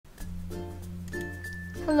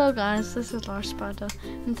Hello guys, this is Large Spider,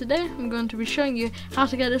 and today I'm going to be showing you how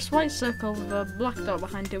to get this white circle with a black dot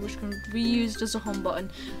behind it, which can be used as a home button.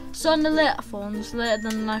 So on the later phones, later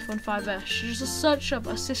than an iPhone 5S, you just search up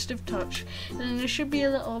Assistive Touch, and then there should be a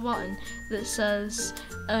little button that says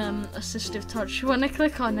Assistive Touch. You want to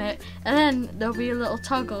click on it, and then there'll be a little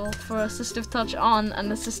toggle for Assistive Touch on and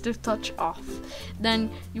Assistive Touch off. Then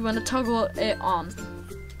you want to toggle it on.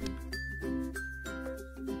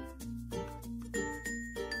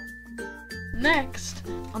 Next,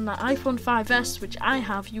 on the iPhone 5S, which I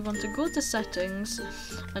have, you want to go to Settings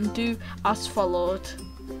and do as followed.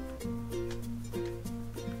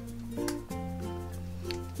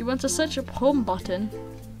 You want to search up Homebutton.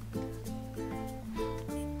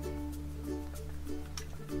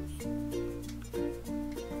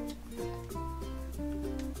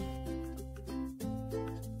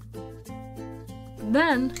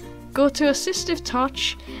 Then go to Assistive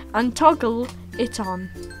Touch and toggle it on.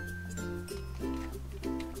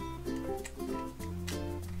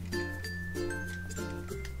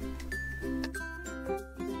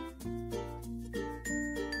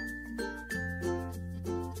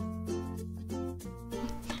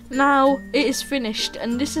 Now it is finished,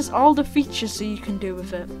 and this is all the features that you can do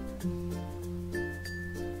with it.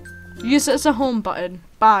 Use it as a home button.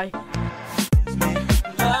 Bye.